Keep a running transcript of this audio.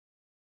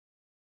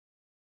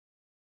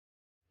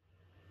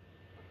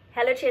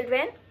Hello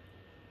children,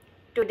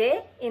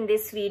 today in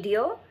this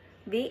video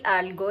we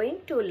are going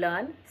to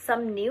learn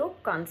some new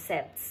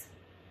concepts.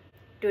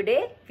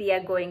 Today we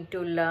are going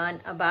to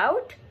learn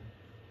about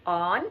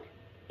on,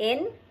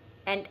 in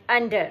and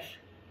under.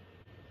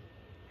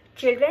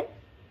 Children,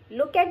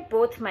 look at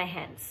both my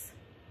hands.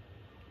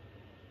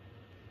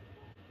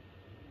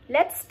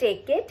 Let's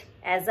take it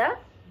as a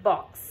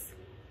box.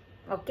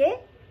 Okay?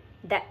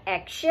 The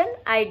action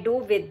I do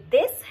with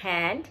this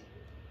hand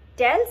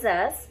tells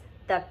us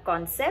the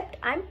concept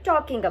I'm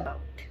talking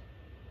about.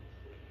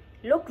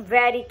 Look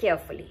very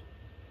carefully.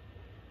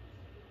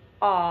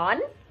 On,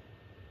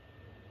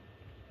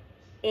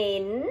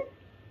 in,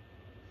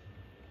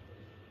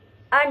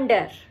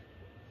 under.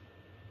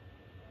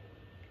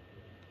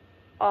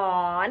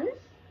 On,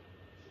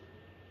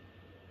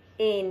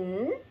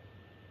 in,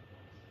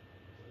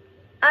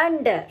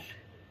 under.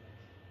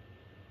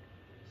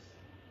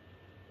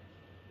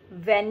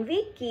 When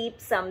we keep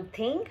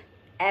something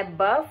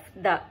above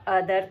the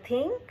other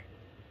thing,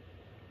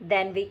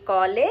 then we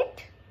call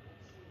it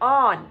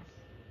on.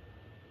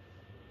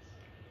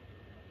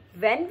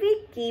 When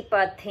we keep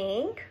a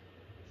thing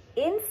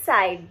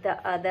inside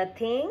the other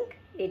thing,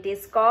 it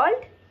is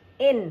called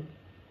in.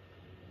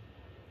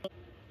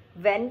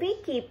 When we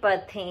keep a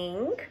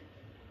thing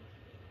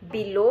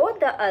below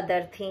the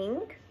other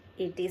thing,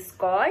 it is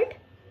called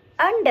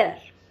under.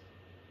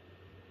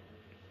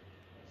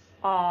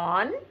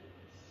 On,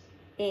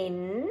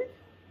 in,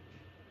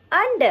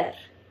 under.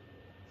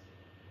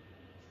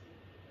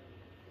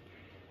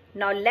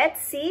 Now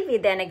let's see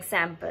with an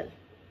example.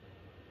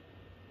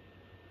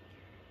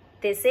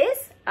 This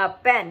is a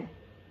pen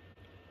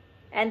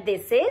and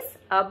this is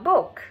a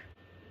book.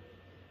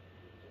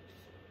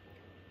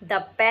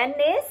 The pen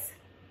is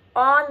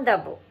on the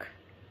book.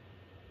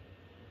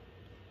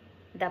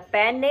 The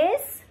pen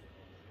is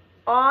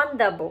on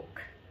the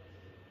book.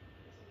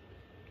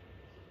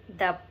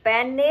 The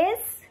pen is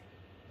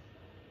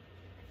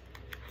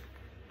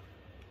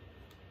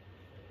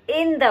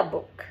in the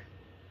book.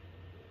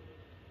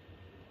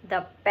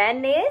 The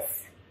pen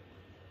is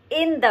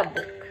in the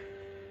book.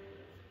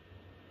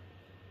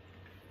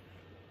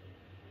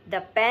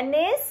 The pen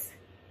is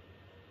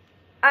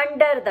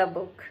under the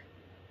book.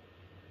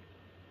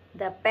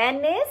 The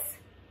pen is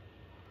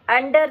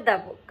under the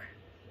book.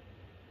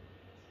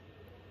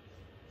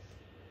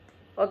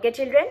 Okay,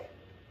 children?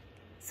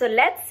 So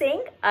let's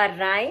sing a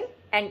rhyme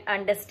and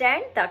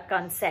understand the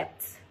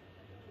concepts.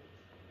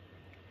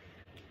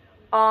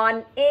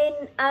 On,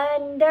 in,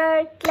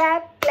 under,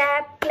 clap,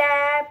 clap,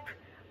 clap.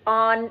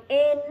 On,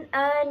 in,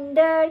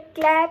 under,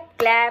 clap,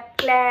 clap,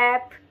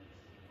 clap.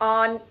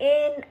 On,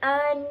 in,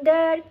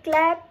 under,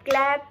 clap,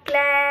 clap,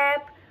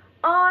 clap.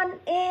 On,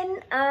 in,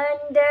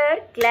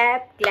 under,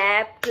 clap,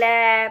 clap,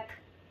 clap.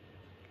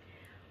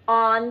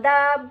 On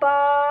the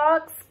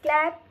box,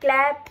 clap,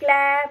 clap,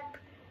 clap.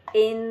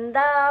 In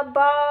the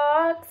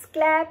box,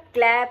 clap,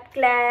 clap,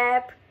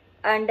 clap.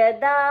 Under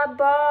the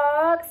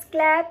box,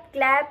 clap,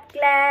 clap,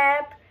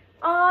 clap.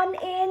 On,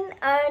 in,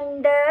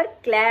 under,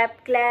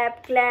 clap,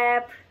 clap,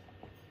 clap.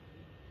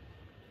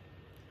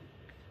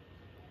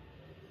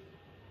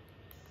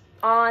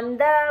 On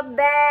the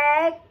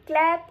back,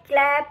 clap,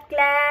 clap,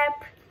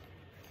 clap.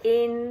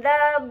 In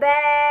the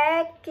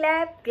back,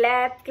 clap,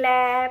 clap,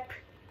 clap.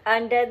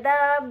 Under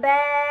the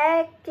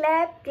back,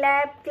 clap,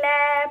 clap,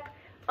 clap.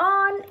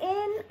 On,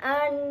 in,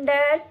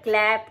 under,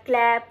 clap,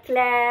 clap,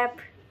 clap.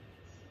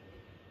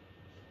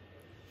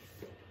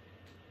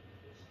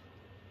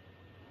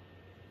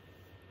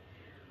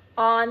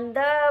 On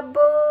the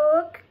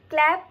book,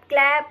 clap,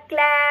 clap,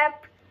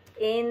 clap.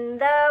 In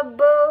the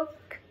book,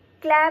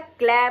 clap,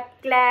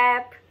 clap,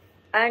 clap.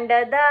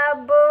 Under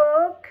the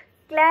book,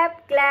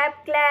 clap,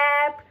 clap,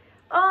 clap.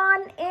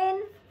 On,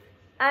 in,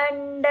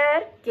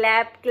 under,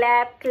 clap,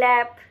 clap,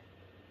 clap.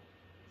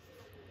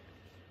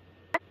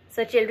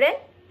 So children,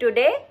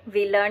 today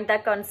we learned the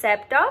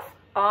concept of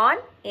on,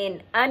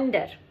 in,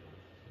 under.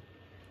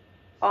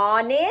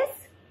 On is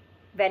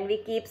when we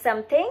keep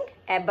something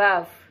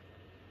above.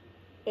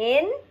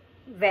 In,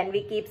 when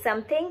we keep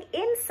something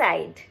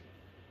inside.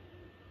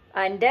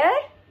 Under,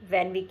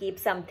 when we keep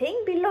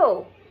something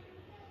below.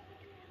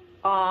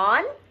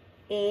 On,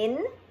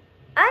 in,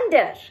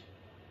 under.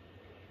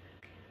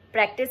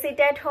 Practice it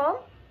at home.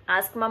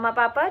 Ask Mama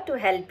Papa to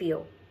help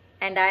you.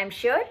 And I am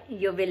sure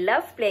you will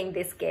love playing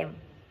this game.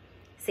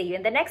 See you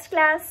in the next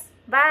class.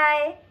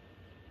 Bye.